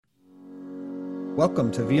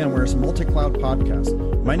Welcome to VMware's Multi-Cloud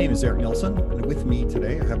Podcast. My name is Eric Nilsson, and with me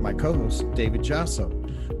today I have my co-host, David Jasso.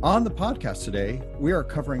 On the podcast today, we are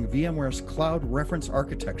covering VMware's cloud reference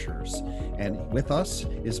architectures, and with us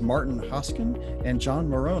is Martin Hosken and John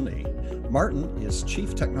Marrone. Martin is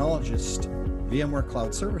Chief Technologist, VMware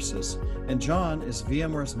Cloud Services, and John is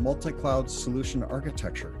VMware's multi-cloud solution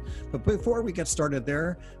architecture. But before we get started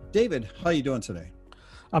there, David, how are you doing today?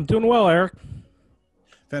 I'm doing well, Eric.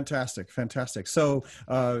 Fantastic. So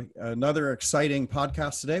another exciting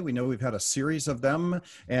podcast today. We know we've had a series of them,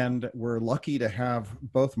 and we're lucky to have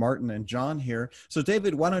both Martin and John here. So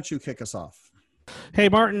David, why don't you kick us off? Hey,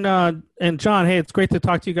 Martin and John. Hey, it's great to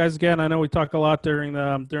talk to you guys again. I know we talk a lot during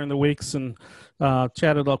the weeks and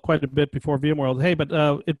chatted quite a bit before VMworld. Hey, but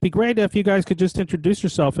it'd be great if you guys could just introduce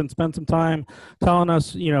yourself and spend some time telling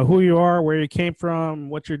us, who you are, where you came from,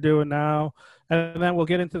 what you're doing now. And then we'll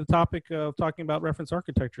get into the topic of talking about reference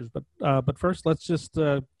architectures. But first, let's just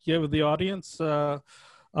give the audience a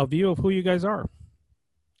view of who you guys are.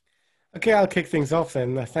 Okay, I'll kick things off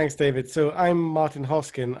then. Thanks, David. So I'm Martin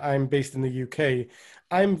Hosken. I'm based in the UK.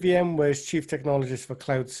 I'm VMware's Chief Technologist for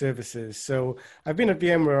Cloud Services. So I've been at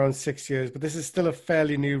VMware around 6 years, but this is still a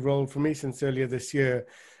fairly new role for me since earlier this year.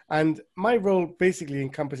 And my role basically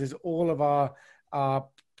encompasses all of our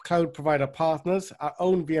cloud provider partners, our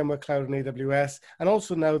own VMware Cloud and AWS, and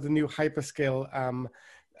also now the new hyperscale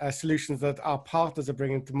solutions that our partners are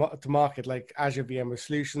bringing to market, like Azure VMware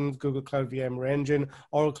Solutions, Google Cloud VMware Engine,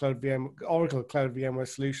 Oracle Cloud VMware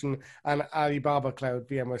Solution, and Alibaba Cloud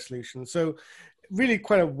VMware Solution. So really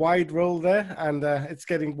quite a wide role there, and it's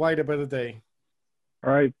getting wider by the day.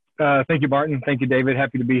 All right. Thank you, Martin. Thank you, David.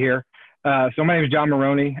 Happy to be here. So my name is John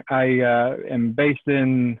Marrone. I am based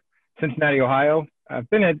in Cincinnati, Ohio. I've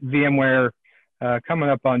been at VMware coming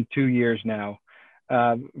up on 2 years now.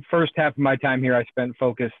 First half of my time here, I spent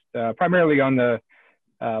focused primarily on the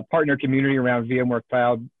partner community around VMware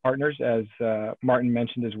Cloud partners, as Martin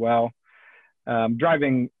mentioned as well,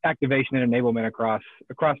 driving activation and enablement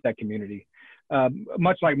across that community.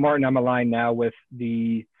 Much like Martin, I'm aligned now with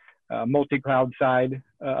the multi-cloud side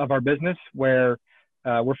of our business, where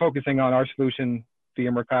we're focusing on our solution,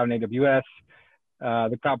 VMware Cloud and AWS,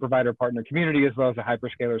 the cloud provider partner community, as well as the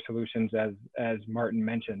hyperscaler solutions, as Martin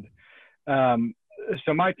mentioned.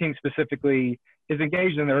 So my team specifically is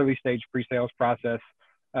engaged in the early stage pre-sales process.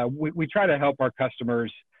 We try to help our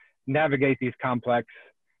customers navigate these complex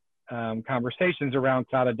conversations around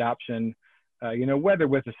cloud adoption, whether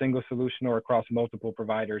with a single solution or across multiple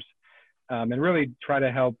providers, and really try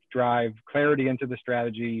to help drive clarity into the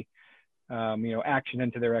strategy, action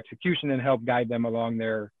into their execution, and help guide them along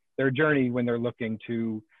their journey when they're looking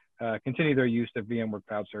to continue their use of VMware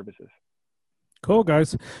Cloud Services. Cool,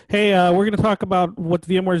 guys. Hey, we're going to talk about what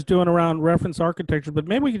VMware is doing around reference architecture, but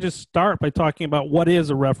maybe we could just start by talking about what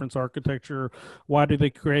is a reference architecture, why do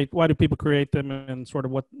people create them, and sort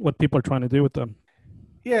of what people are trying to do with them.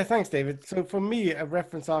 Yeah, thanks, David. So for me, a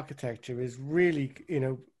reference architecture is really,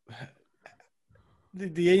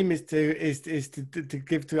 the aim is to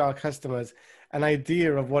give to our customers an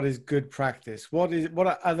idea of what is good practice, what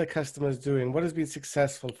are other customers doing, what has been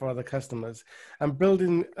successful for other customers, and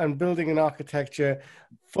building an architecture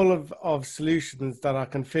full of solutions that are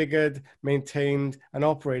configured, maintained, and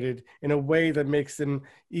operated in a way that makes them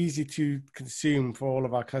easy to consume for all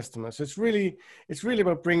of our customers. So it's really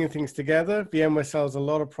about bringing things together. VMware sells a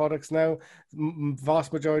lot of products now.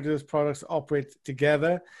 Vast majority of those products operate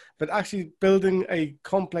together, but actually building a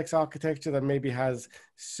complex architecture that maybe has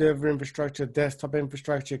server infrastructure, desktop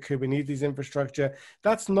infrastructure, Kubernetes infrastructure,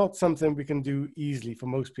 that's not something we can do easily for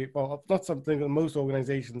most people, not something that most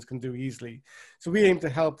organizations can do easily. So we aim to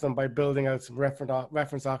help them by building out some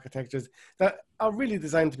reference architectures that are really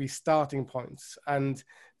designed to be starting points, and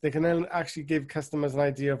they can then actually give customers an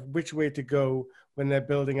idea of which way to go when they're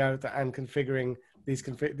building out and configuring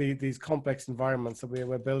these complex environments that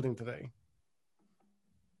we're building today.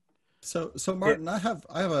 So Martin, I have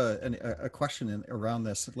a question around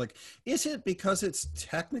this. Like, is it because it's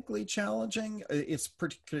technically challenging, it's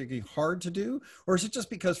particularly hard to do, or is it just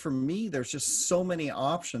because for me there's just so many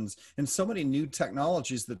options and so many new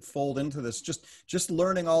technologies that fold into this? Just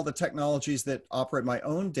learning all the technologies that operate my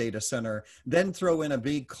own data center, then throw in a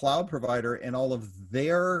big cloud provider and all of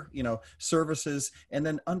their services, and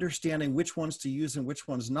then understanding which ones to use and which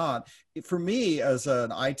ones not. For me, as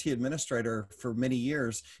an IT administrator for many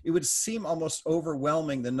years, it would seem almost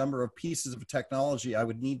overwhelming the number of pieces of technology I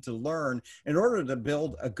would need to learn in order to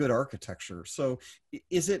build a good architecture. So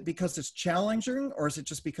is it because it's challenging, or is it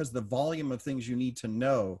just because the volume of things you need to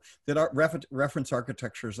know that our reference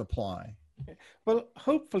architectures apply? Well,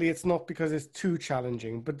 hopefully it's not because it's too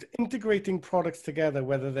challenging, but integrating products together,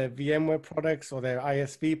 whether they're VMware products or they're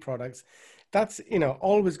ISV products, that's,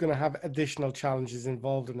 always going to have additional challenges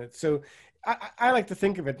involved in it. So I like to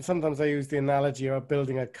think of it, and sometimes I use the analogy of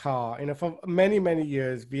building a car. For many, many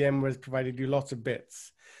years, VMware has provided you lots of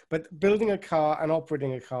bits. But building a car and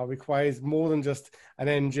operating a car requires more than just an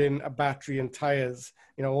engine, a battery, and tires,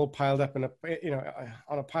 all piled up in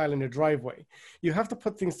on a pile in your driveway. You have to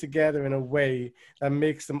put things together in a way that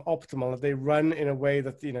makes them optimal, that they run in a way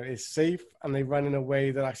that, is safe, and they run in a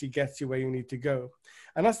way that actually gets you where you need to go.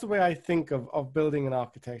 And that's the way I think of building an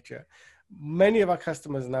architecture. Many of our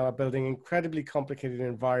customers now are building incredibly complicated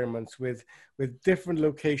environments with different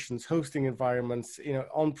locations, hosting environments,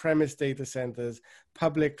 on-premise data centers,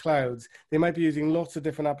 public clouds. They might be using lots of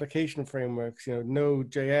different application frameworks,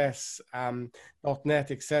 Node.js,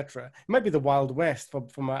 .NET, etc. It might be the Wild West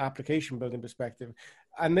from an application building perspective.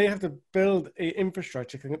 And they have to build an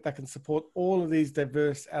infrastructure that can support all of these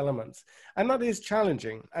diverse elements. And that is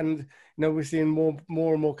challenging. And we're seeing more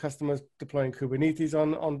and more customers deploying Kubernetes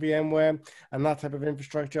on VMware and that type of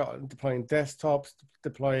infrastructure, deploying desktops,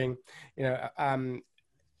 deploying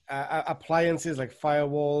appliances like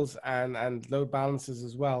firewalls and load balancers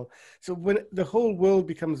as well. So when the whole world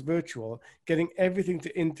becomes virtual, getting everything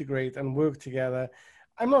to integrate and work together,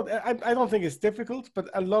 I don't think it's difficult, but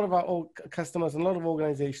a lot of our customers and a lot of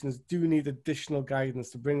organizations do need additional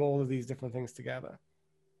guidance to bring all of these different things together.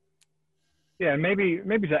 Yeah, maybe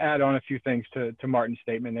to add on a few things to Martin's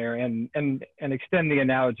statement there, and extend the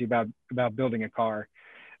analogy about building a car.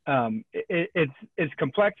 It's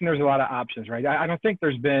complex and there's a lot of options, right? I don't think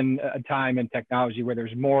there's been a time in technology where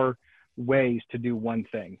there's more ways to do one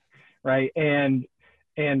thing, right? And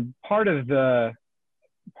part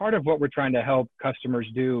of what we're trying to help customers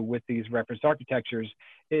do with these reference architectures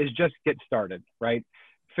is just get started, right?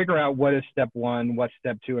 Figure out what is step one, what's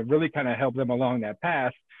step two, and really kind of help them along that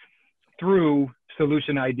path through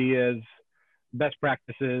solution ideas, best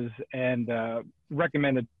practices, and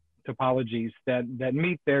recommended topologies that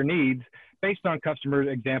meet their needs based on customer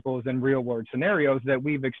examples and real world scenarios that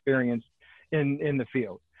we've experienced in the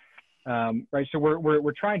field, right? So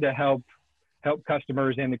we're trying to help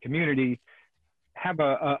customers and the community have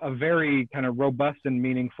a very kind of robust and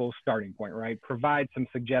meaningful starting point, right? Provide some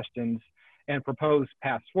suggestions and propose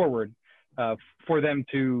paths forward for them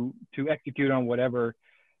to execute on whatever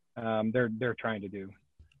they're trying to do.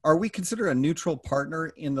 Are we considered a neutral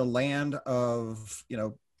partner in the land of,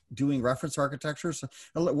 doing reference architectures?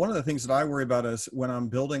 One of the things that I worry about is when I'm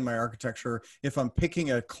building my architecture, if I'm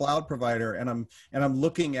picking a cloud provider and I'm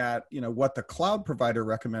looking at, what the cloud provider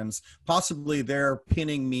recommends, possibly they're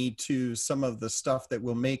pinning me to some of the stuff that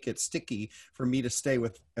will make it sticky for me to stay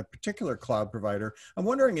with a particular cloud provider. I'm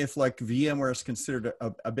wondering if like VMware is considered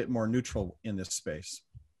a bit more neutral in this space.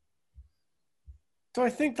 So I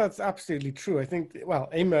think that's absolutely true. I think,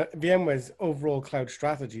 VMware's overall cloud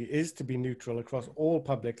strategy is to be neutral across all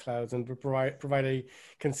public clouds and to provide a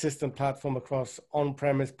consistent platform across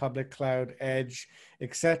on-premise, public cloud, edge,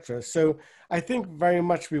 etc. So I think very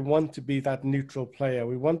much we want to be that neutral player.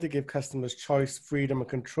 We want to give customers choice, freedom, and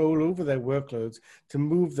control over their workloads to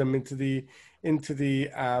move them into the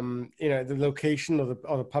the location or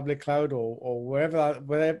the public cloud or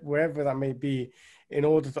wherever that may be, in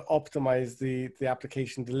order to optimize the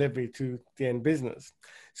application delivery to the end business.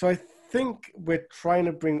 So I think we're trying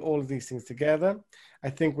to bring all of these things together. I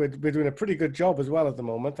think we're doing a pretty good job as well at the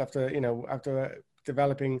moment after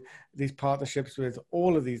developing these partnerships with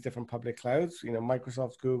all of these different public clouds,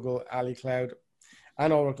 Microsoft, Google, Ali Cloud,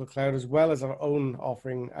 and Oracle Cloud, as well as our own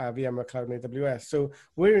offering, VMware Cloud and AWS. So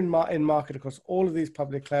we're in market across all of these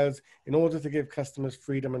public clouds in order to give customers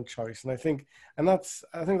freedom and choice. And I think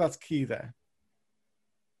that's key there.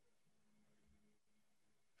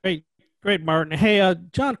 Great, Martin. Hey,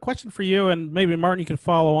 John, question for you, and maybe Martin, you can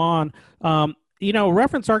follow on.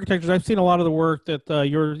 Reference architectures, I've seen a lot of the work that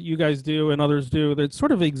you guys do and others do that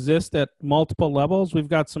sort of exist at multiple levels. We've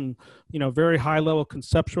got some, very high level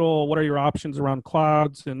conceptual, what are your options around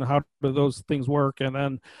clouds and how do those things work? And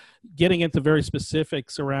then getting into very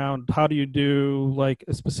specifics around how do you do like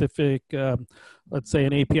a specific, let's say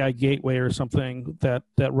an API gateway or something that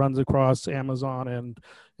runs across Amazon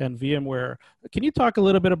and VMware. Can you talk a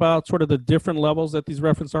little bit about sort of the different levels that these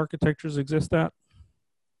reference architectures exist at?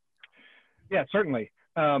 Yeah, certainly.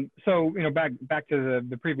 So, back to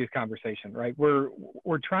the previous conversation, right? We're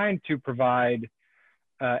trying to provide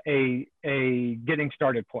a getting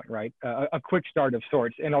started point, right? A quick start of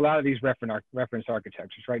sorts in a lot of these reference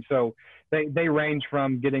architectures, right? So they range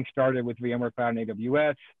from getting started with VMware Cloud and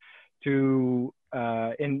AWS to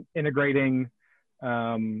integrating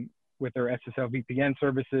with their SSL VPN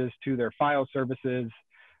services to their file services,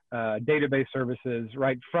 database services,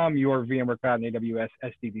 right from your VMware Cloud and AWS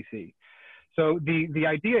SDDC. So the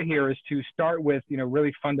idea here is to start with,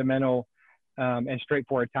 really fundamental and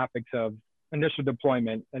straightforward topics of initial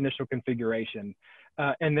deployment, initial configuration,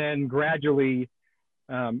 and then gradually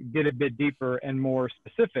get a bit deeper and more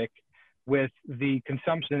specific with the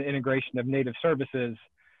consumption and integration of native services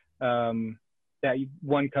that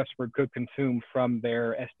one customer could consume from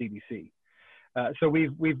their SDDC. So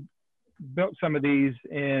we've built some of these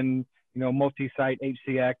in multi-site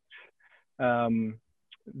HCX.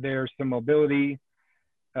 There's some mobility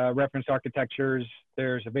reference architectures.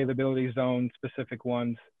 There's availability zone specific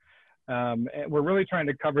ones. And we're really trying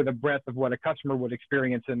to cover the breadth of what a customer would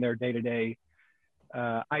experience in their day-to-day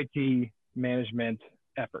IT management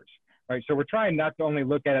efforts, right? So we're trying not to only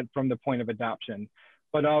look at it from the point of adoption,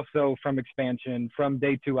 but also from expansion, from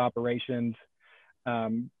day two operations,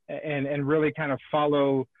 and really kind of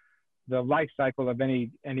follow the life cycle of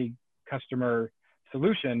any customer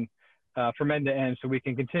solution from end to end, so we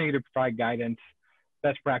can continue to provide guidance,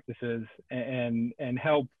 best practices, and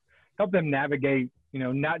help them navigate,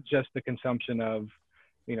 not just the consumption of,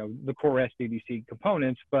 the core SDDC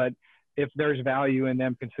components, but if there's value in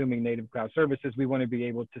them consuming native cloud services, we want to be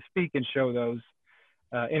able to speak and show those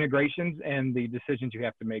integrations and the decisions you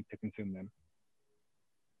have to make to consume them.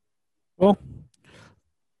 Well,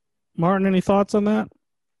 Martin, any thoughts on that?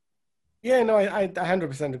 Yeah, no, I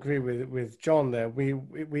 100% agree with John there. We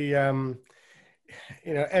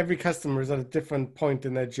every customer is at a different point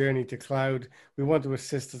in their journey to cloud. We want to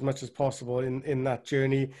assist as much as possible in that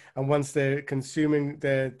journey. And once they're consuming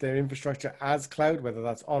their infrastructure as cloud, whether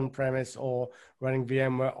that's on-premise or running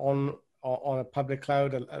VMware on a public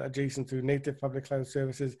cloud adjacent to native public cloud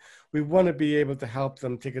services, we want to be able to help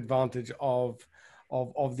them take advantage of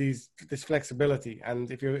this flexibility.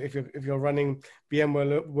 And if you're running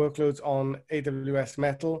VMware workloads on AWS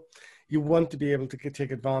Metal, you want to be able to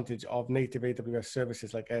take advantage of native AWS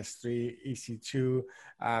services like S3, EC2,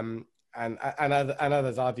 and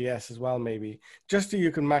others, RDS as well, maybe, just so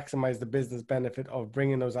you can maximize the business benefit of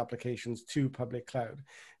bringing those applications to public cloud.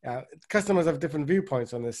 Customers have different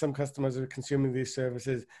viewpoints on this. Some customers are consuming these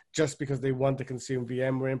services just because they want to consume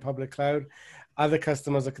VMware in public cloud. Other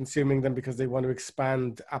customers are consuming them because they want to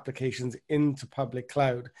expand applications into public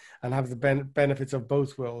cloud and have the benefits of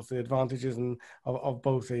both worlds, the advantages of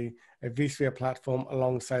both a vSphere platform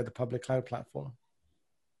alongside the public cloud platform.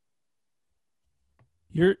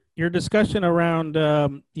 Your discussion around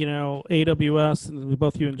AWS, and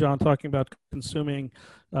both you and John talking about consuming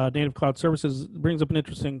native cloud services, brings up an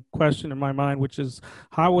interesting question in my mind, which is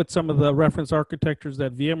how would some of the reference architectures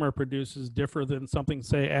that VMware produces differ than something,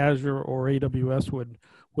 say, Azure or AWS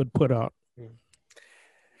would put out?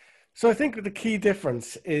 So I think the key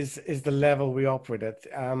difference is the level we operate at.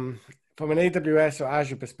 From an AWS or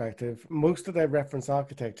Azure perspective, most of their reference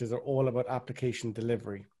architectures are all about application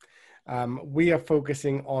delivery. We are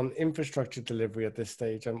focusing on infrastructure delivery at this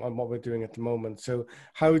stage and on what we're doing at the moment. So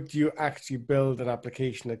how do you actually build an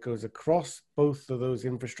application that goes across both of those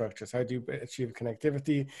infrastructures? How do you achieve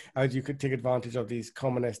connectivity? How do you take advantage of these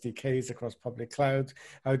common SDKs across public clouds?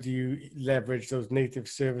 How do you leverage those native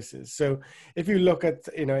services? So if you look at,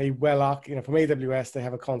 from AWS, they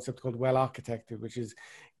have a concept called well architected, which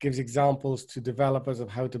gives examples to developers of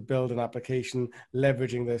how to build an application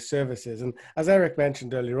leveraging their services. And as Eric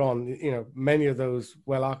mentioned earlier on, many of those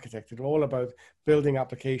well architected are all about building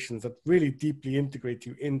applications that really deeply integrate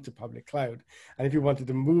you into public cloud. And if you wanted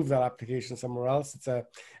to move that application somewhere else, it's a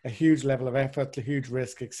huge level of effort, a huge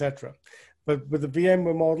risk, etc. But with the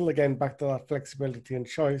VMware model, again, back to that flexibility and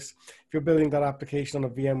choice, if you're building that application on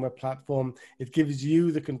a VMware platform, it gives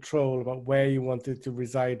you the control about where you want it to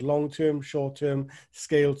reside long-term, short-term,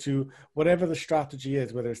 scale to, whatever the strategy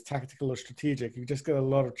is, whether it's tactical or strategic. You just get a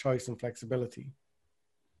lot of choice and flexibility.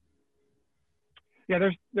 Yeah,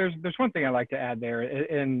 there's one thing I'd like to add there,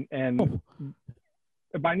 and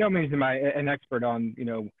by no means am I an expert on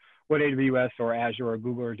what AWS or Azure or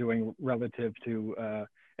Google are doing relative to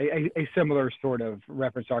a similar sort of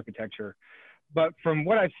reference architecture. But from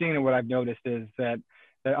what I've seen and what I've noticed is that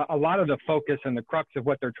a lot of the focus and the crux of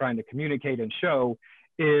what they're trying to communicate and show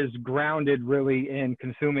is grounded really in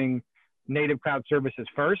consuming native cloud services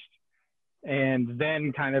first, and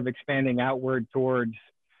then kind of expanding outward towards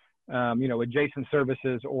adjacent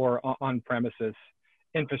services or on-premises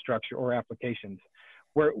infrastructure or applications.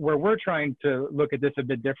 Where we're trying to look at this a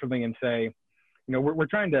bit differently and say, we're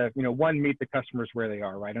trying to, one, meet the customers where they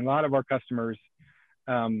are, right? And a lot of our customers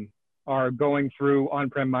are going through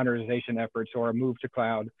on-prem modernization efforts or a move to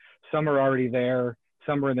cloud. Some are already there.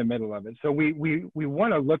 some are in the middle of it. So we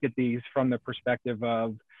want to look at these from the perspective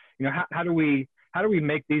of, you know, how do we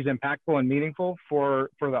make these impactful and meaningful for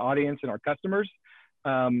the audience and our customers,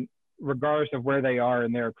 regardless of where they are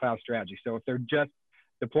in their cloud strategy. So if they're just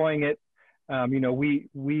deploying it, you know,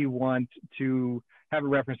 we want to have a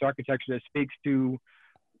reference architecture that speaks to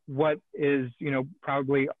what is, you know,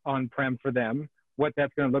 probably on-prem for them, what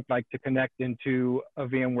that's going to look like to connect into a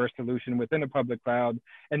VMware solution within a public cloud.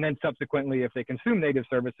 And then subsequently, if they consume native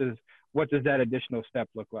services, what does that additional step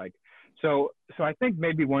look like? So I think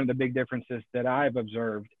maybe one of the big differences that I've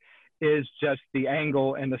observed is just the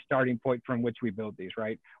angle and the starting point from which we build these,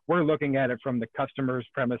 right? We're looking at it from the customer's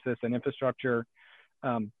premises and infrastructure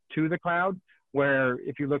to the cloud, where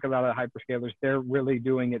if you look at a lot of the hyperscalers, they're really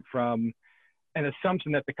doing it from an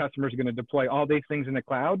assumption that the customer is going to deploy all these things in the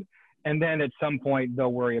cloud, and then at some point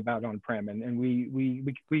they'll worry about on-prem, and we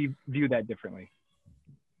view that differently.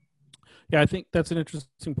 Yeah, I think that's an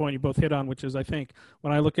interesting point you both hit on, which is, I think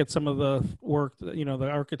when I look at some of the work, you know, the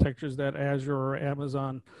architectures that Azure or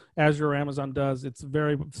Amazon does, it's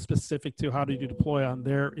very specific to how do you deploy on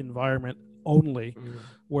their environment only,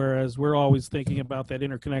 whereas we're always thinking about that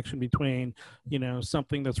interconnection between, you know,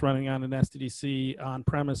 something that's running on an SDDC on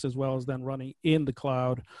premise as well as then running in the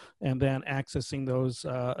cloud and then accessing those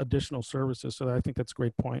additional services. So I think that's a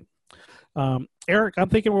great point. Eric, I'm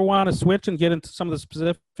thinking we want to switch and get into some of the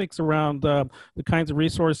specifics around the kinds of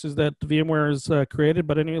resources that VMware has created.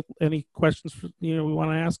 But any questions we want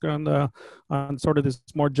to ask on sort of this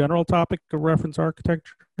more general topic of reference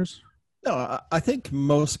architectures? No, I think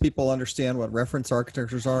most people understand what reference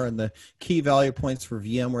architectures are, and the key value points for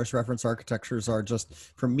VMware's reference architectures are just,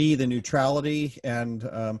 for me, the neutrality and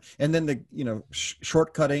then the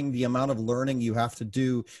shortcutting the amount of learning you have to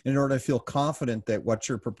do in order to feel confident that what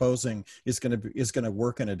you're proposing is going to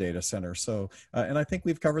work in a data center. So, and I think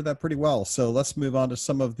we've covered that pretty well. So let's move on to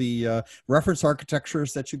some of the reference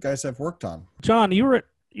architectures that you guys have worked on. John, you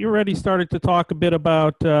already started to talk a bit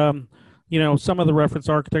about some of the reference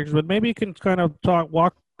architectures, but maybe you can kind of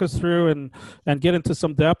walk us through and get into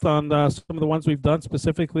some depth on some of the ones we've done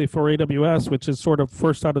specifically for AWS, which is sort of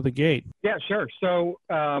first out of the gate. Yeah, sure. So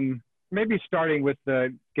maybe starting with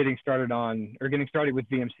getting started with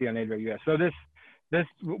VMC on AWS. So this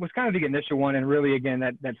was kind of the initial one, and really, again,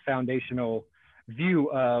 that foundational view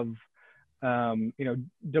of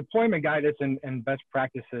deployment guidance and best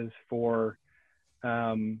practices for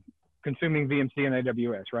consuming VMC and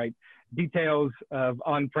AWS, right? Details of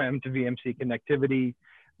on-prem to VMC connectivity,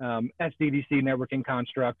 SDDC networking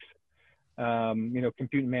constructs,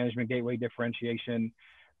 compute management gateway differentiation,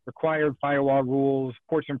 required firewall rules,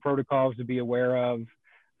 ports and protocols to be aware of,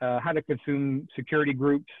 how to consume security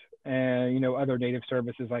groups, and other native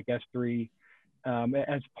services like S3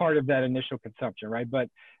 as part of that initial consumption, right? But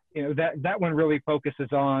that one really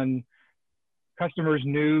focuses on customers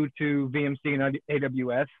new to VMC and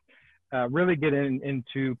AWS. Really get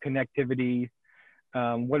into connectivity.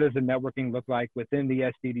 What does the networking look like within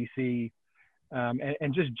the SDDC,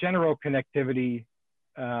 and just general connectivity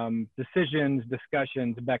decisions,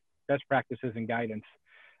 discussions, best practices, and guidance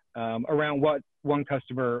around what a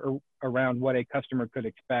customer could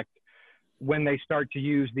expect when they start to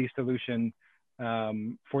use the solution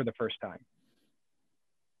for the first time.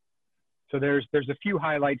 So there's a few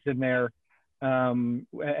highlights in there.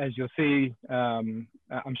 As you'll see, I'm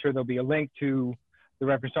sure there'll be a link to the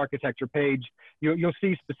reference architecture page. You'll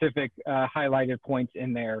see specific highlighted points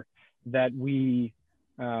in there that we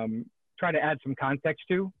try to add some context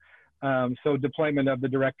to. So deployment of the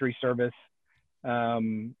directory service,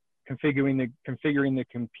 configuring the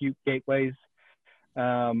compute gateways,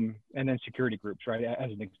 and then security groups, right,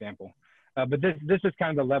 as an example. But this is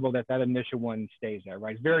kind of the level that initial one stays at,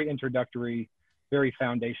 right? It's very introductory, very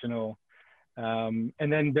foundational. And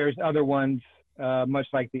then there's other ones, much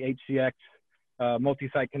like the HCX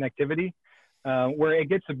multi-site connectivity, where it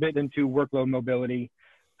gets a bit into workload mobility.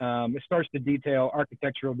 It starts to detail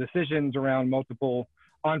architectural decisions around multiple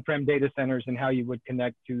on-prem data centers and how you would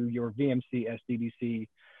connect to your VMC SDDC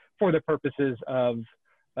for the purposes of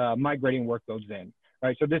migrating workloads in,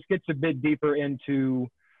 right? So this gets a bit deeper into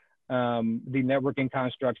the networking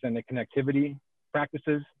constructs and the connectivity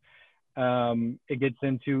practices. It gets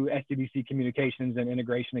into SDDC communications and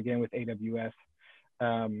integration again with AWS,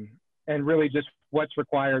 and really just what's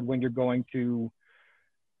required when you're going to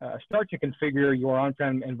start to configure your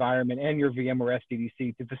on-prem environment and your VMware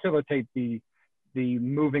SDDC to facilitate the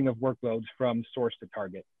moving of workloads from source to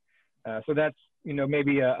target. So that's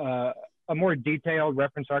maybe a more detailed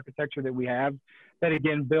reference architecture that we have that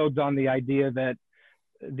again builds on the idea that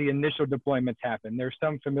the initial deployments happen. There's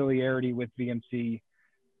some familiarity with VMC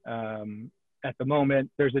at the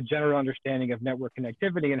moment. There's a general understanding of network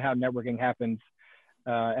connectivity and how networking happens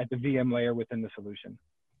at the VM layer within the solution.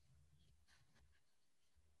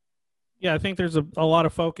 Yeah, I think there's a lot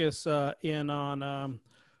of focus in on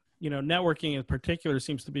networking in particular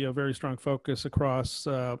seems to be a very strong focus across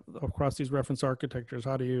these reference architectures.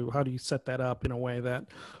 How do you set that up in a way that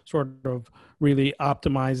sort of really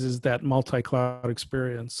optimizes that multi-cloud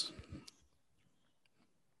experience?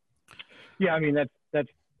 Yeah, I mean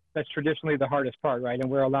that's traditionally the hardest part, right? And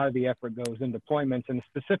where a lot of the effort goes in deployments, and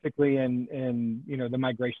specifically in the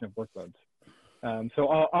migration of workloads. So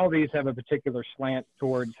all these have a particular slant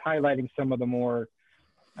towards highlighting some of the more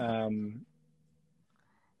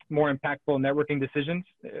impactful networking decisions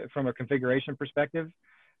from a configuration perspective,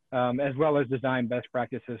 as well as design best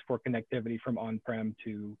practices for connectivity from on-prem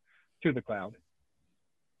to the cloud.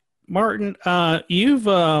 Martin, you've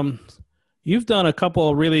done a couple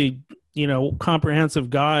of really comprehensive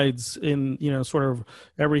guides in sort of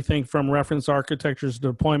everything from reference architectures to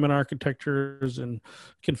deployment architectures and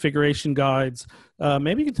configuration guides.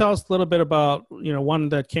 Maybe you can tell us a little bit about one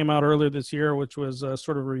that came out earlier this year, which was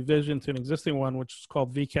sort of a revision to an existing one, which is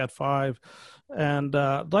called VCAT 5. And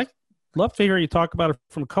love to hear you talk about it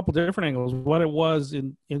from a couple different angles, what it was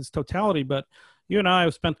in its totality. But you and I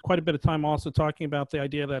have spent quite a bit of time also talking about the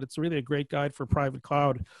idea that it's really a great guide for private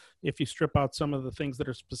cloud if you strip out some of the things that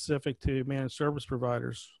are specific to managed service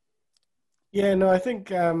providers. Yeah, no, I think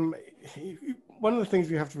one of the things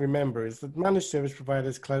we have to remember is that managed service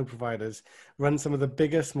providers, cloud providers, run some of the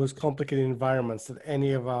biggest, most complicated environments that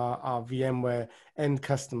any of our VMware end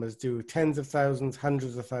customers do, tens of thousands,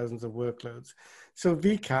 hundreds of thousands of workloads. So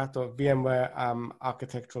VCAT, or VMware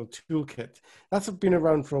Architectural Toolkit, that's been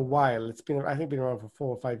around for a while. It's been, I think, been around for 4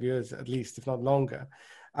 or 5 years at least, if not longer.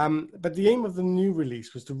 But the aim of the new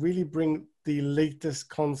release was to really bring the latest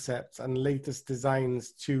concepts and latest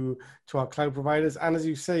designs to our cloud providers. And as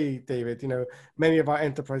you say, David, many of our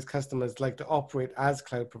enterprise customers like to operate as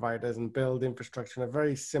cloud providers and build infrastructure in a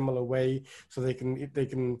very similar way, so they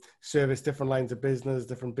can service different lines of business,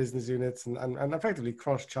 different business units, and effectively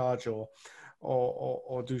cross-charge or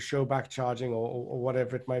do show back charging or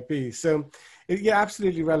whatever it might be. So yeah,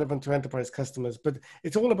 absolutely relevant to enterprise customers, but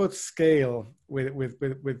it's all about scale with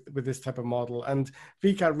this type of model. And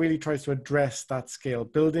VCAT really tries to address that scale,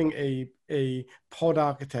 building a pod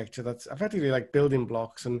architecture that's effectively like building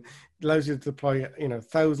blocks and allows you to deploy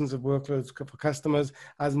thousands of workloads for customers.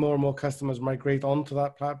 As more and more customers migrate onto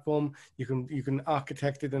that platform, you can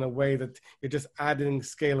architect it in a way that you're just adding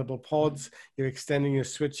scalable pods, you're extending your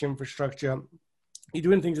switch infrastructure, you're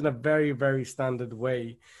doing things in a very, very standard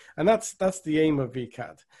way. And that's the aim of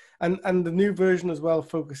VCAT. And the new version as well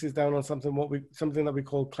focuses down on something that we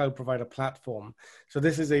call cloud provider platform. So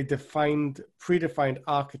this is a predefined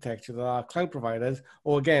architecture that our cloud providers,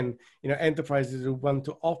 or again, enterprises who want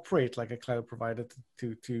to operate like a cloud provider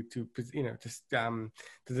to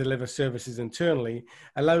deliver services internally,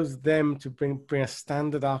 allows them to bring a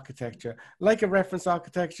standard architecture like a reference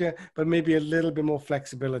architecture, but maybe a little bit more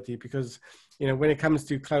flexibility, because when it comes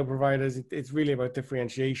to cloud providers, it's really about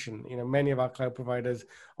differentiation. Many of our cloud providers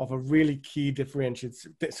offer really key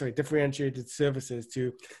differentiated services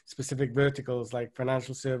to specific verticals like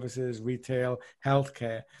financial services, retail,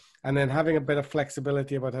 healthcare, and then having a bit of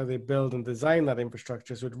flexibility about how they build and design that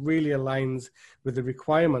infrastructure so it really aligns with the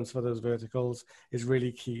requirements for those verticals is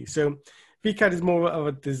really key. So VCAT is more of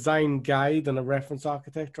a design guide than a reference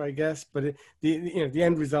architecture, I guess, but the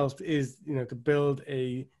end result is to build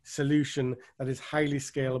a solution that is highly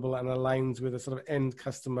scalable and aligns with a sort of end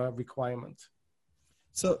customer requirement.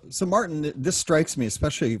 So Martin, this strikes me,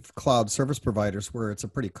 especially cloud service providers, where it's a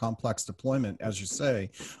pretty complex deployment, as you say.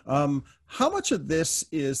 How much of this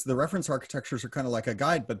is the reference architectures are kind of like a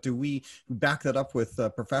guide, but do we back that up with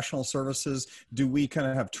professional services? Do we kind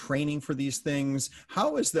of have training for these things?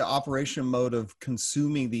 How is the operation mode of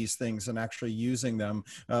consuming these things and actually using them?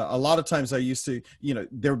 A lot of times I used to,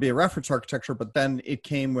 there would be a reference architecture, but then it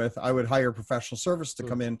came with, I would hire professional service to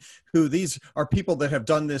come in, who these are people that have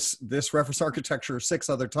done this reference architecture 6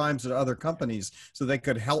 other times at other companies, so they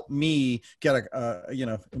could help me get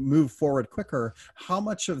move forward quicker. How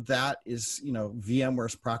much of that is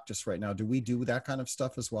VMware's practice right now? Do we do that kind of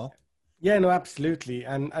stuff as well? Yeah, no, absolutely.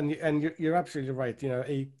 And you're absolutely right.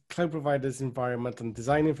 A cloud provider's environment and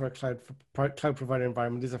designing for a cloud provider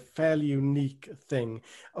environment is a fairly unique thing.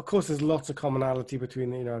 Of course, there's lots of commonality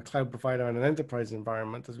between, a cloud provider and an enterprise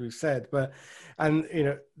environment, as we've said,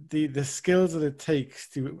 the skills that it takes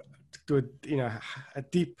to do a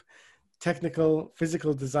deep technical,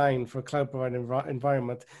 physical design for a cloud provider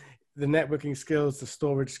environment the networking skills, the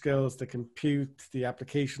storage skills, the compute, the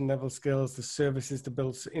application level skills, the services to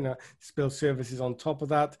build, to build services on top of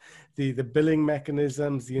that, the billing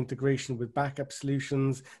mechanisms, the integration with backup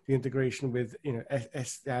solutions, the integration with,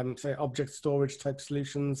 say object storage type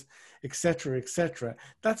solutions, et cetera, et cetera.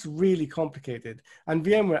 That's really complicated. And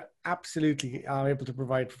VMware absolutely are able to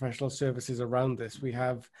provide professional services around this. We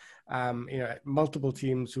have multiple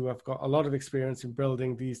teams who have got a lot of experience in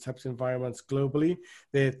building these types of environments globally.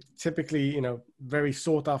 They're typically, very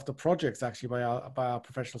sought after projects actually by our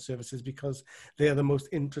professional services, because they are the most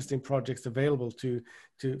interesting projects available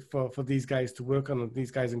for these guys to work on, and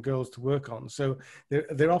these guys and girls to work on. So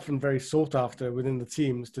they're often very sought after within the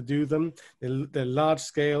teams to do them. They're large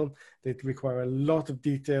scale. They require a lot of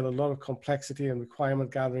detail, a lot of complexity and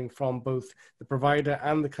requirement gathering from both the provider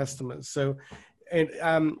and the customers. So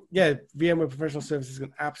VMware Professional Services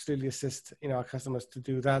can absolutely assist our customers to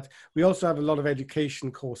do that. We also have a lot of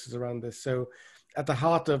education courses around this. So at the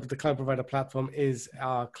heart of the cloud provider platform is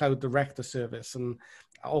our Cloud Director service, and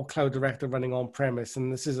all Cloud Director running on premise.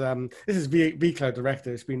 And this is vCloud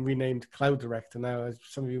Director. It's been renamed Cloud Director now, as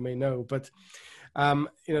some of you may know. But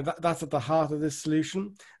that's at the heart of this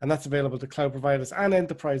solution, and that's available to cloud providers and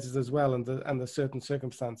enterprises as well, under certain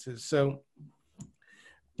circumstances. So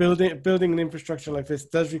building an infrastructure like this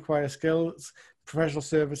does require skills, professional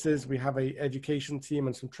services. We have an education team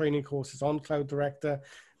and some training courses on Cloud Director.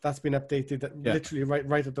 That's been updated literally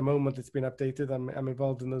right at the moment. It's been updated. I'm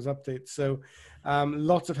involved in those updates. So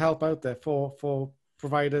lots of help out there for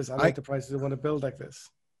providers and enterprises who want to build like this.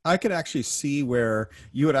 I could actually see where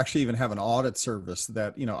you would actually even have an audit service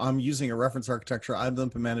that, I'm using a reference architecture, I've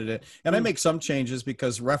implemented it, and I make some changes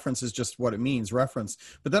because reference is just what it means, reference.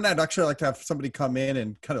 But then I'd actually like to have somebody come in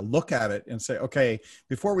and kind of look at it and say, okay,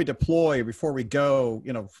 before we deploy, before we go,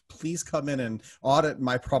 please come in and audit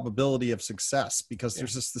my probability of success, because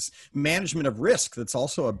there's this management of risk that's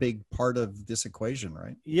also a big part of this equation,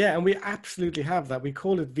 right? Yeah, and we absolutely have that. We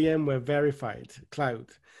call it VMware Verified Cloud.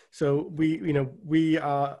 So we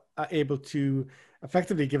are able to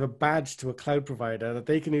effectively give a badge to a cloud provider that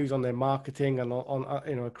they can use on their marketing and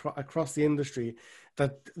across the industry,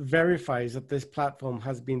 that verifies that this platform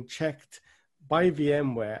has been checked by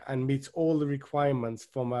VMware and meets all the requirements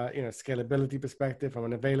from a scalability perspective, from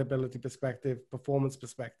an availability perspective, performance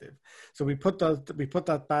perspective. So we put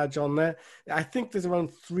that badge on there. I think there's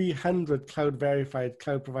around 300 cloud verified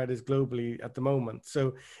cloud providers globally at the moment.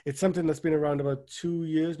 So it's something that's been around about 2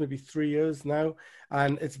 years, maybe 3 years now,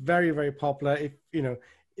 and it's very, very popular.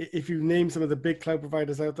 If you name some of the big cloud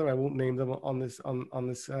providers out there, I won't name them on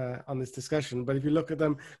this discussion, but if you look at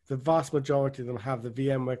them, the vast majority of them have the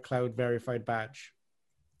VMware Cloud Verified badge.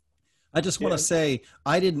 I just want to say,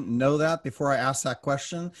 I didn't know that before I asked that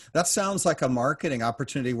question. That sounds like a marketing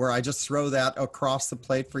opportunity where I just throw that across the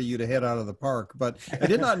plate for you to hit out of the park, but I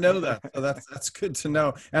did not know that. So that's good to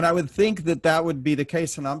know. And I would think that would be the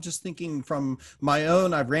case. And I'm just thinking from my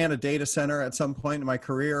own, I've ran a data center at some point in my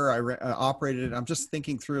career. I operated it. I'm just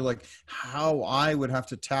thinking through like how I would have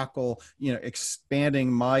to tackle,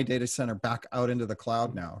 expanding my data center back out into the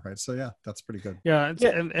cloud now. Right. So yeah, that's pretty good. Yeah.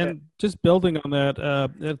 And just building on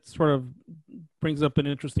that, it's sort of brings up an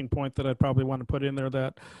interesting point that I'd probably want to put in there,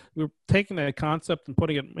 that we're taking that concept and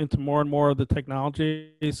putting it into more and more of the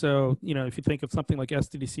technology. So, if you think of something like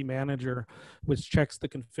SDDC Manager, which checks the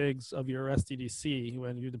configs of your SDDC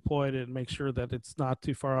when you deploy it and make sure that it's not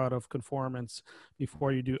too far out of conformance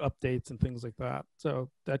before you do updates and things like that. So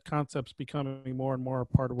that concept's becoming more and more a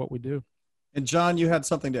part of what we do. And John, you had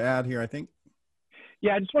something to add here, I think.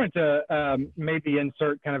 Yeah, I just wanted to maybe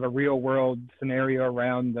insert kind of a real world scenario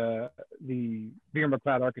around the VMware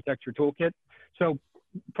Cloud Architecture Toolkit. So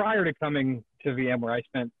prior to coming to VMware, I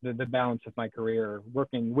spent the balance of my career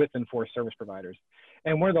working with and for service providers.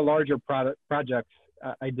 And one of the larger projects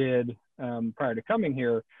I did prior to coming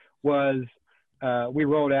here was we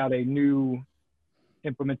rolled out a new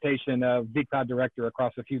implementation of vCloud Director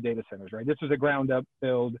across a few data centers, right? This was a ground up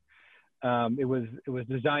build. It was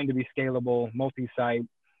designed to be scalable, multi-site,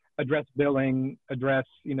 address billing, address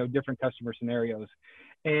different customer scenarios,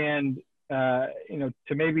 and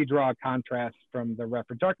to maybe draw a contrast from the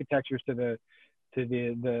reference architectures to the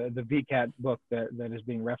VCAT book that is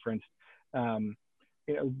being referenced.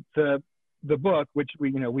 The book, which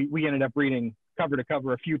we ended up reading cover to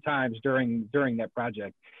cover a few times during that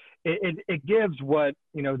project, it gives what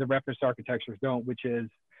the reference architectures don't, which is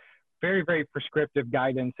very, very prescriptive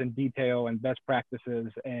guidance and detail and best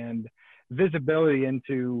practices and visibility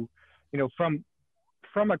into, from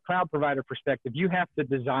a cloud provider perspective, you have to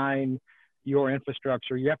design your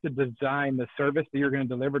infrastructure. You have to design the service that you're going to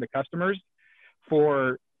deliver to customers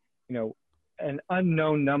for, an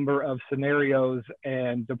unknown number of scenarios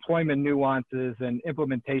and deployment nuances and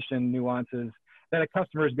implementation nuances that a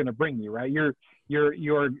customer is going to bring you, right? Your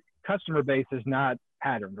customer base is not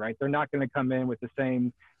patterned, right? They're not going to come in with the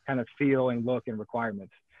same kind of feel and look and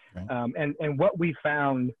requirements. Right. And what we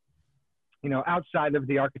found, outside of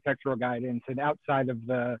the architectural guidance and outside of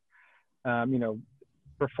the,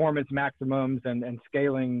 performance maximums and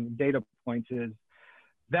scaling data points, is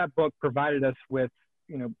that book provided us with,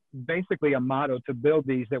 basically a motto to build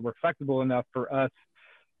these that were flexible enough for us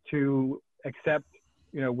to accept,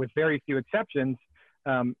 with very few exceptions,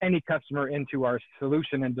 any customer into our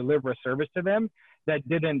solution and deliver a service to them that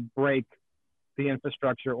didn't break the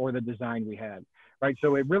infrastructure or the design we had, right?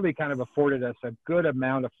 So it really kind of afforded us a good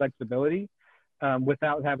amount of flexibility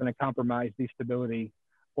without having to compromise the stability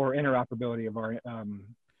or interoperability of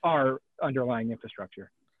our underlying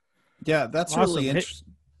infrastructure. Yeah, that's Awesome. really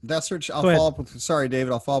interesting. That's rich. I'll follow up with, sorry,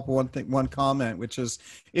 David, I'll follow up with one comment, which is,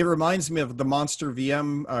 it reminds me of the monster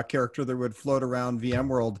VM character that would float around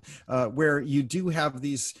VMworld, where you do have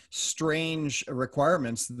these strange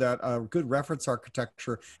requirements that a good reference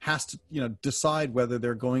architecture has to, decide whether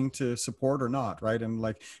they're going to support or not, right? And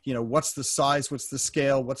what's the size, what's the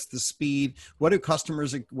scale, what's the speed, what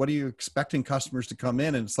are you expecting customers to come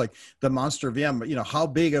in? And it's like the monster VM, how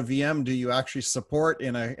big a VM do you actually support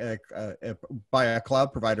in by a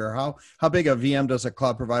cloud provider? How big a VM does a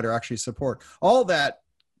cloud provider actually support? All that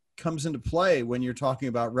comes into play when you're talking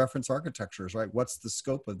about reference architectures, right? What's the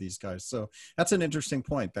scope of these guys? So that's an interesting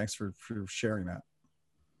point. Thanks for sharing that.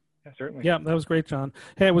 Yeah, certainly. Yeah, that was great, John.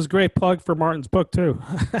 Hey, it was a great plug for Martin's book too.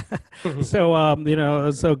 So,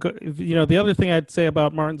 the other thing I'd say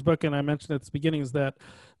about Martin's book, and I mentioned at the beginning, is that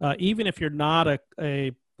even if you're not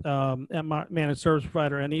a managed service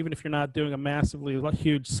provider, and even if you're not doing a massively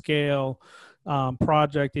huge scale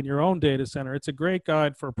project in your own data center, it's a great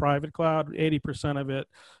guide for private cloud. 80% of it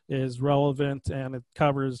is relevant, and it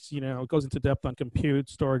covers, it goes into depth on compute,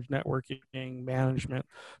 storage, networking, management.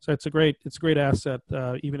 So it's a great asset,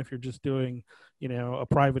 even if you're just doing, a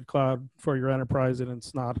private cloud for your enterprise and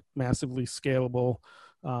it's not massively scalable.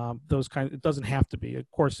 It doesn't have to be.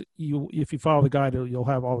 Of course, if you follow the guide, you'll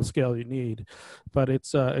have all the scale you need, but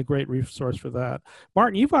it's a great resource for that.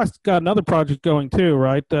 Martin, you've got another project going too,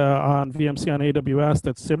 right? On VMC on AWS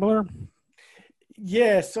that's similar.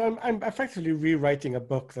 Yeah, so I'm effectively rewriting a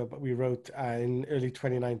book that we wrote in early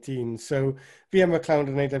 2019. So VMware Cloud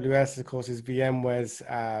and AWS, of course, is VMware's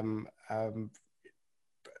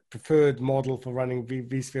preferred model for running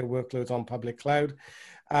vSphere workloads on public cloud.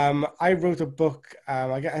 I wrote a book,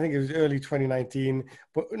 I think it was early 2019,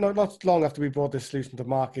 but not long after we brought this solution to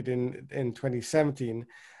market in 2017,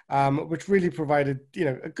 which really provided,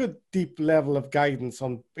 a good deep level of guidance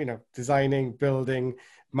on, designing, building,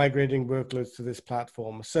 migrating workloads to this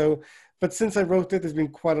platform. But since I wrote it, there's been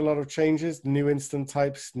quite a lot of changes, new instance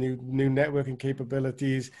types, new networking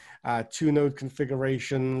capabilities, 2-node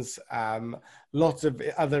configurations, lots of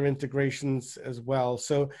other integrations as well.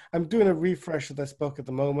 So I'm doing a refresh of this book at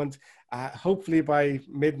the moment. Hopefully by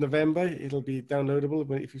mid-November, it'll be downloadable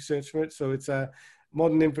if you search for it. So it's a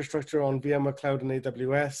modern infrastructure on VMware Cloud and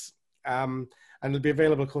AWS. And it'll be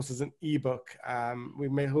available, of course, as an ebook. We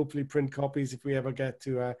may hopefully print copies if we ever get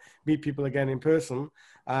to meet people again in person.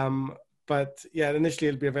 But yeah, initially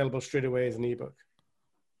it'll be available straight away as an ebook.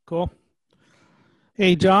 Cool.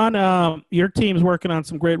 Hey, John, your team's working on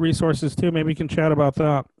some great resources too. Maybe you can chat about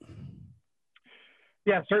that.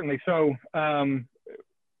 Yeah, certainly. So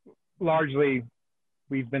largely,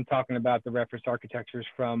 we've been talking about the reference architectures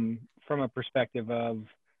from a perspective of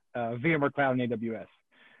VMware Cloud and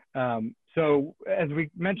AWS. So as we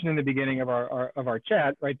mentioned in the beginning of our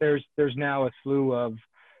chat, right, there's now a slew of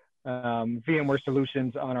VMware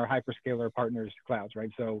solutions on our hyperscaler partners' clouds,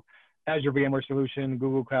 right? So Azure VMware Solution,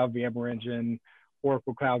 Google Cloud VMware Engine,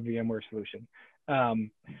 Oracle Cloud VMware Solution.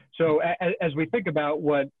 So as we think about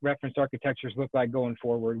what reference architectures look like going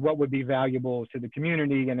forward, what would be valuable to the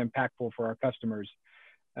community and impactful for our customers,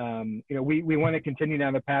 we want to continue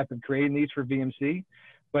down the path of creating these for VMC,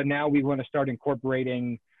 but now we want to start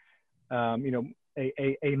incorporating a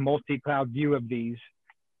multi-cloud view of these,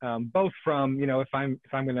 both from, if I'm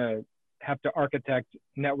going to have to architect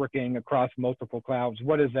networking across multiple clouds,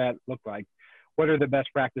 what does that look like? What are the best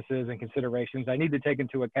practices and considerations I need to take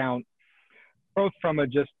into account, both from a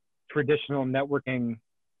just traditional networking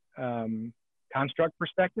construct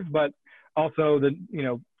perspective, but also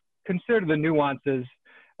consider the nuances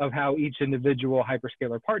of how each individual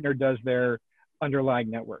hyperscaler partner does their underlying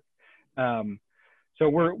network. So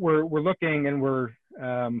we're looking, and we're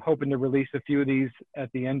hoping to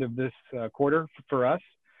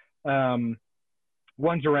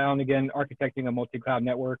One's around, again, architecting a multi-cloud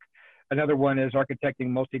network. Another one is architecting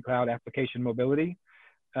multi-cloud application mobility.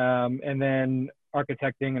 And then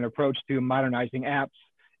architecting an approach to modernizing apps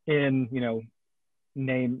in,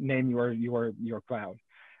 name your cloud.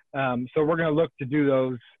 So we're going to look to do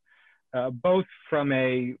those both from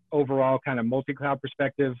a overall kind of multi-cloud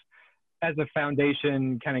perspective as a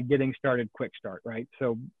foundation, kind of getting started, quick start, right?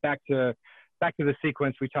 So back to the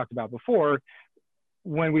sequence we talked about before.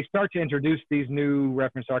 When we start to introduce these new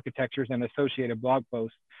reference architectures and associated blog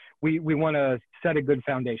posts, we want to set a good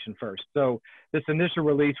foundation first. So this initial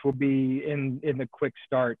release will be in the quick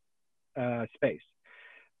start space.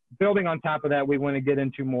 Building on top of that, we want to get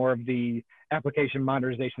into more of the application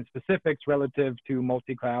modernization specifics relative to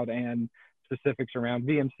multi-cloud and specifics around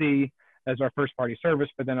VMC as our first party service,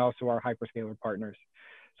 but then also our hyperscaler partners.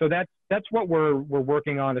 So that's what we're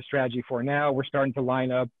working on a strategy for now. We're starting to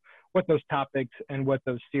line up what those topics and what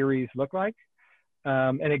those series look like.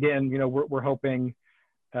 And again, we're hoping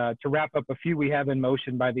to wrap up a few we have in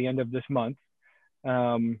motion by the end of this month,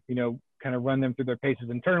 kind of run them through their paces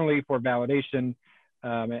internally for validation,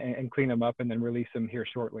 and clean them up and then release them here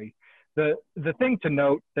shortly. The thing to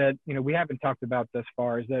note that, we haven't talked about thus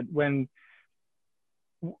far is that when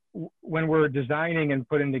we're designing and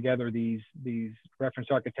putting together these reference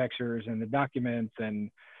architectures and the documents and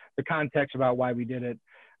the context about why we did it,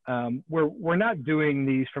 we're not doing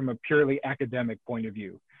these from a purely academic point of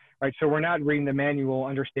view, right? So we're not reading the manual,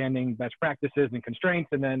 understanding best practices and constraints,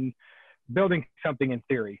 and then building something in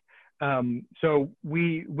theory. So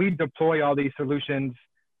we deploy all these solutions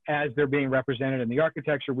as they're being represented in the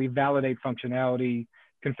architecture. We validate functionality,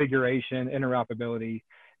 configuration, interoperability,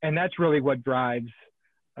 and that's really what drives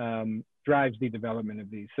the development of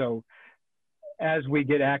these. So as we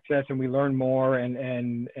get access and we learn more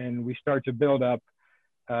and we start to build up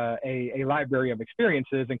a library of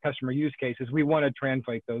experiences and customer use cases, we want to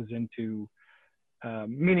translate those into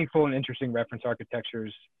meaningful and interesting reference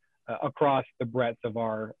architectures across the breadth of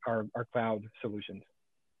our cloud solutions.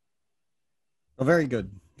 Well, very good.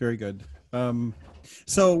 Very good.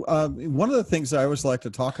 So one of the things I always like to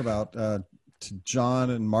talk about to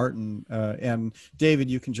John and Martin, and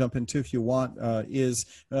David, you can jump in too if you want, is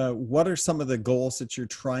what are some of the goals that you're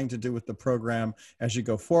trying to do with the program as you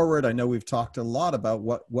go forward? I know we've talked a lot about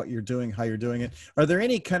what you're doing, how you're doing it. Are there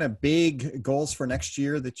any kind of big goals for next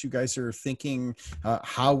year that you guys are thinking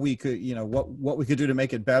how we could, what we could do to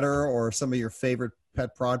make it better, or some of your favorite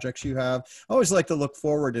pet projects you have? I always like to look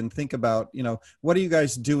forward and think about, what are you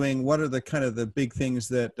guys doing? What are the kind of the big things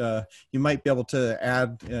that you might be able to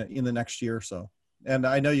add in the next year or so? And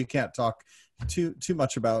I know you can't talk too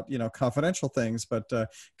much about, confidential things, but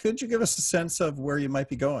could you give us a sense of where you might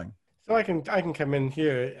be going? So I can come in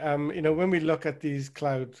here. When we look at these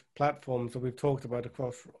cloud platforms that we've talked about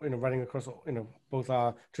across, running across, both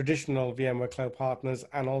our traditional VMware Cloud partners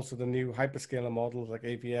and also the new hyperscaler models like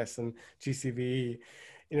AVS and GCVE,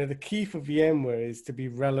 the key for VMware is to be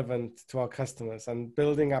relevant to our customers and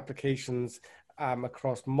building applications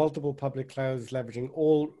across multiple public clouds, leveraging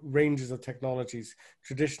all ranges of technologies,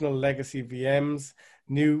 traditional legacy VMs,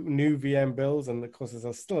 new VM builds, and of course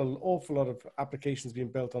there's still an awful lot of applications being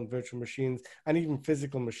built on virtual machines and even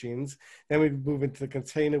physical machines. Then we move into the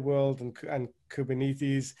container world and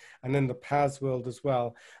Kubernetes, and then the PaaS world as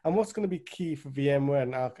well. And what's going to be key for VMware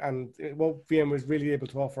and what VMware is really able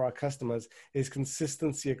to offer our customers is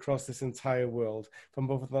consistency across this entire world, from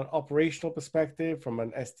both an operational perspective, from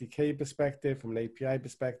an SDK perspective, from an API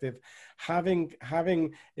perspective, having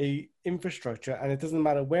a infrastructure, and it doesn't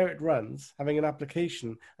matter where it runs, having an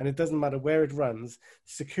application, and it doesn't matter where it runs,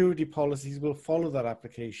 security policies will follow that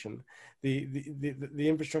application. The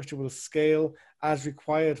infrastructure will scale as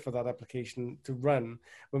required for that application to run.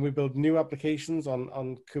 When we build new applications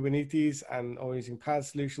on Kubernetes or using PaaS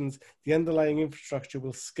solutions, the underlying infrastructure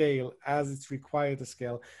will scale as it's required to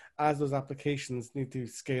scale, as those applications need to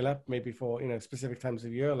scale up, maybe for specific times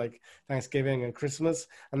of year like Thanksgiving and Christmas,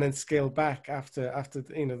 and then scale back after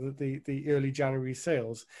the early January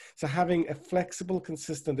sales. So having a flexible,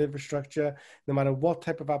 consistent infrastructure, no matter what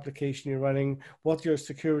type of application you're running, what your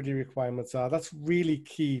security requirements are, that's really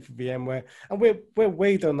key for VMware. And we're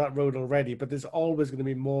way down that road already, but there's always going to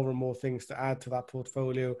be more and more things to add to that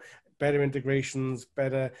portfolio, better integrations,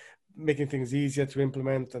 better making things easier to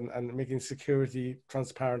implement, and making security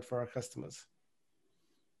transparent for our customers.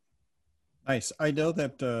 Nice. I know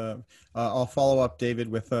that I'll follow up, David,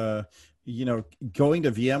 with you know, going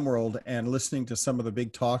to VMworld and listening to some of the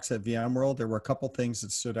big talks at VMworld, there were a couple things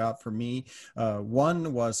that stood out for me.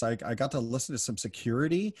 One was I got to listen to some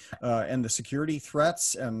security and the security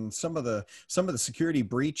threats and some of the security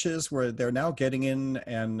breaches where they're now getting in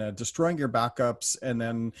and destroying your backups and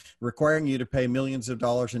then requiring you to pay millions of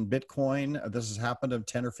dollars in Bitcoin. This has happened to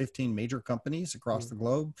 10 or 15 major companies across the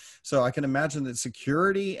globe. So I can imagine that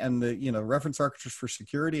security and the, you know, reference architectures for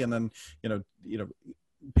security, and then, you know,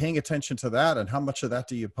 paying attention to that and how much of that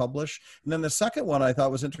do you publish. And then the second one I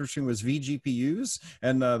thought was interesting was vGPUs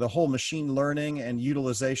and the whole machine learning and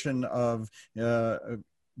utilization of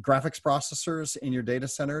graphics processors in your data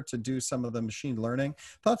center to do some of the machine learning.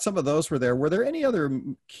 Thought some of those were there. Were there any other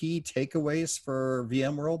key takeaways for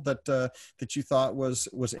VMworld that you thought was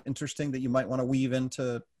interesting that you might want to weave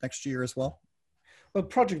into next year as well? Well,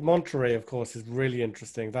 Project Monterey, of course, is really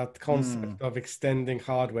interesting. That concept of extending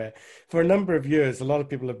hardware. For a number of years, a lot of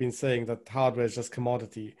people have been saying that hardware is just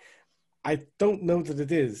commodity. I don't know that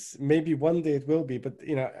it is. Maybe one day it will be, but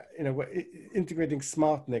integrating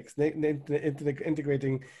smart NICs,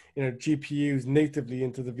 integrating GPUs natively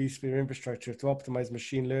into the vSphere infrastructure to optimize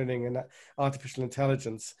machine learning and artificial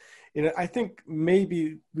intelligence. I think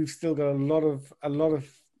maybe we've still got a lot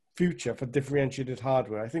of future for differentiated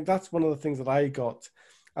hardware. I think that's one of the things that I got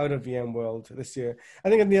out of VMworld this year. I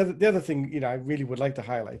think the other thing, I really would like to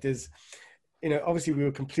highlight is, obviously we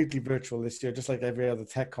were completely virtual this year, just like every other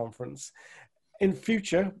tech conference. In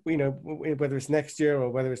future, whether it's next year or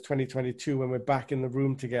whether it's 2022, when we're back in the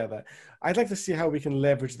room together, I'd like to see how we can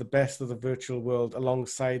leverage the best of the virtual world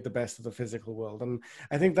alongside the best of the physical world. And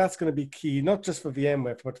I think that's going to be key, not just for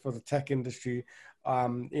VMware, but for the tech industry,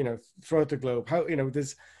 throughout the globe. How,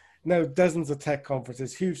 there's now dozens of tech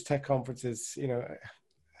conferences, huge tech conferences,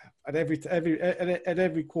 at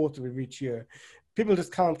every quarter of each year. People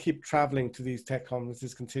just can't keep traveling to these tech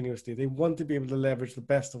conferences continuously. They want to be able to leverage the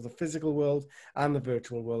best of the physical world and the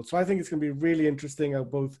virtual world. So I think it's going to be really interesting how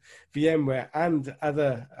both VMware and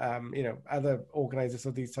other, other organizers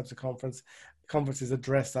of these types of conferences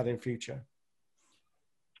address that in future.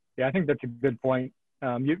 Yeah, I think that's a good point.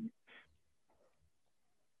 One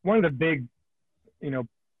of the big,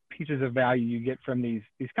 pieces of value you get from these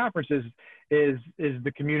conferences is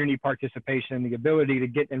the community participation, the ability to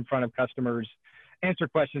get in front of customers, answer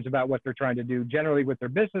questions about what they're trying to do generally with their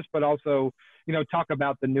business, but also, talk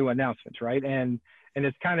about the new announcements, right? And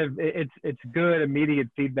it's kind of, it's good immediate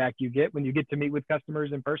feedback you get when you get to meet with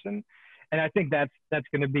customers in person. And I think that's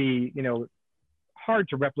going to be, hard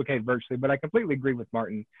to replicate virtually, but I completely agree with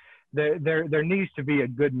Martin. There needs to be a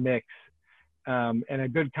good mix and a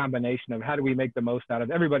good combination of how do we make the most out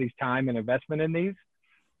of everybody's time and investment in these,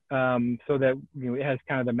 so that it has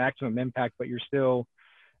kind of the maximum impact, but you're still,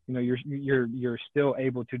 you're still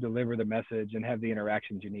able to deliver the message and have the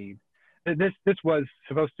interactions you need. This was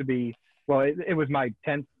supposed to be, well, it was my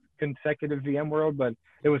 10th consecutive VMworld, but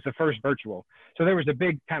it was the first virtual. So there was a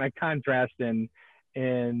big kind of contrast in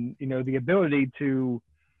the ability to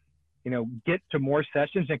get to more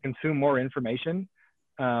sessions and consume more information.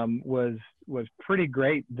 Was pretty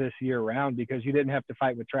great this year round, because you didn't have to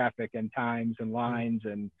fight with traffic and times and lines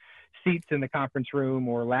and seats in the conference room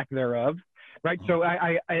or lack thereof, right? So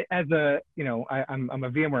I as a, I'm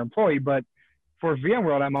a VMware employee, but for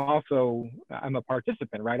VMworld, I'm a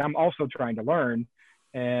participant, right? I'm also trying to learn,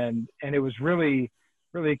 and it was really,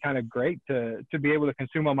 really kind of great to be able to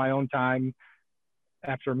consume on my own time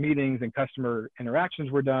after meetings and customer interactions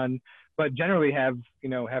were done, but generally have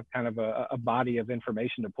kind of a body of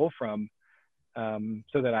information to pull from,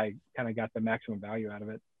 so that I kind of got the maximum value out of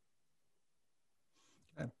it.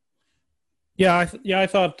 Yeah, I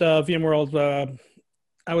thought VMworld,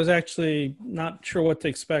 I was actually not sure what to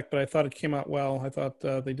expect, but I thought it came out well. I thought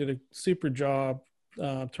they did a super job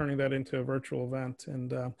turning that into a virtual event.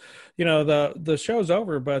 And the show's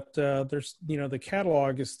over, but there's the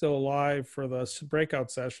catalog is still alive for the breakout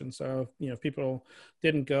session. So if people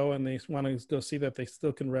didn't go and they want to go see that, they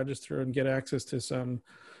still can register and get access to some,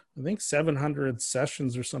 I think 700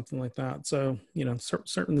 sessions or something like that. So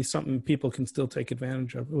certainly something people can still take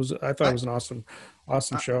advantage of. I thought it was an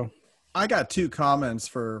awesome show. I got two comments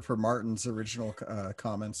for Martin's original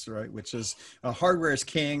comments, right? Which is hardware is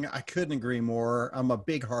king. I couldn't agree more. I'm a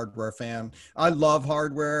big hardware fan. I love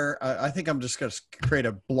hardware. I think I'm just going to create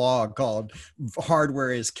a blog called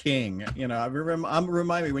Hardware is King.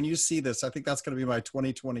 Remind me when you see this, I think that's going to be my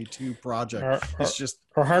 2022 project. It's just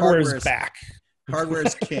hardware is back. Hardware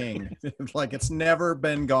is king. Like it's never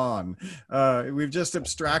been gone. We've just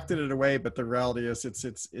abstracted it away, but the reality is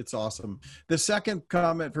it's awesome. The second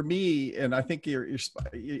comment for me, and I think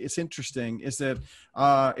it's interesting, is that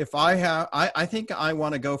if I think I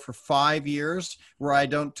want to go for 5 years where I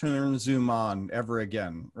don't turn Zoom on ever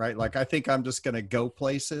again, right? Like I think I'm just going to go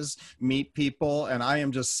places, meet people, and I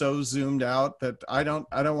am just so zoomed out that I don't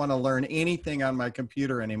want to learn anything on my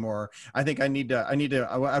computer anymore. I think I'd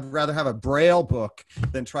rather have a Braille book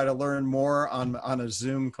than try to learn more on a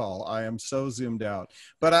Zoom call. I am so zoomed out.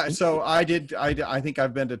 But I think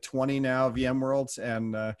I've been to 20 now VMworlds,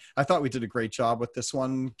 and I thought we did a great job with this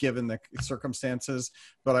one given the circumstances.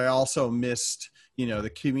 But I also missed,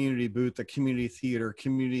 the community booth, the community theater,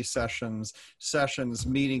 community sessions,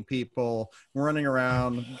 meeting people, running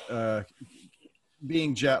around,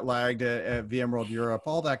 being jet lagged at VMworld Europe,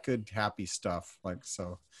 all that good, happy stuff.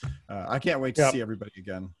 I can't wait to see everybody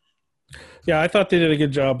again. Yeah, I thought they did a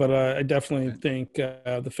good job, but I definitely think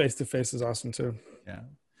the face-to-face is awesome too. Yeah.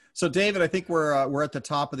 So David, I think we're at the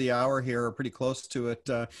top of the hour here, pretty close to it.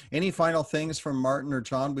 Any final things from Martin or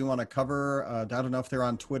John we want to cover? I don't know if they're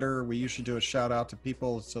on Twitter. We usually do a shout out to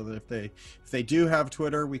people so that if they do have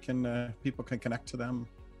Twitter, people can connect to them.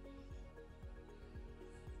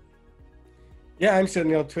 Yeah, I'm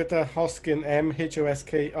certainly on Twitter, Hosken M, at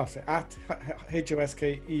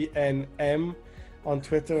HOSKENM on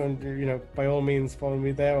Twitter, and by all means follow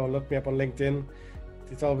me there or look me up on LinkedIn.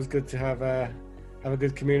 It's always good to have a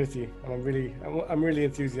good community, and I'm really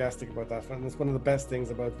enthusiastic about that. And it's one of the best things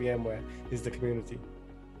about VMware is the community.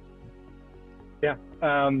 Yeah,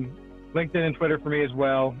 LinkedIn and Twitter for me as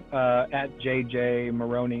well. At JJ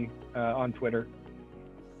Marrone on Twitter.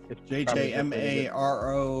 JJ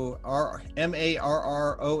Marrone.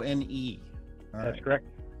 That's correct.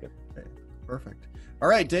 Yep. Okay, perfect. All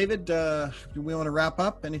right, David, do we want to wrap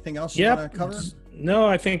up? Anything else you want to cover? No,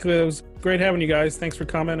 I think it was great having you guys. Thanks for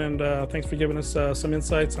coming, and thanks for giving us some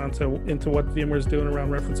insights into what VMware is doing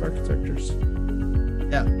around reference architectures.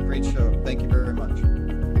 Yeah, great show. Thank you very much.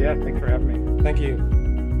 Yeah, thanks for having me. Thank you.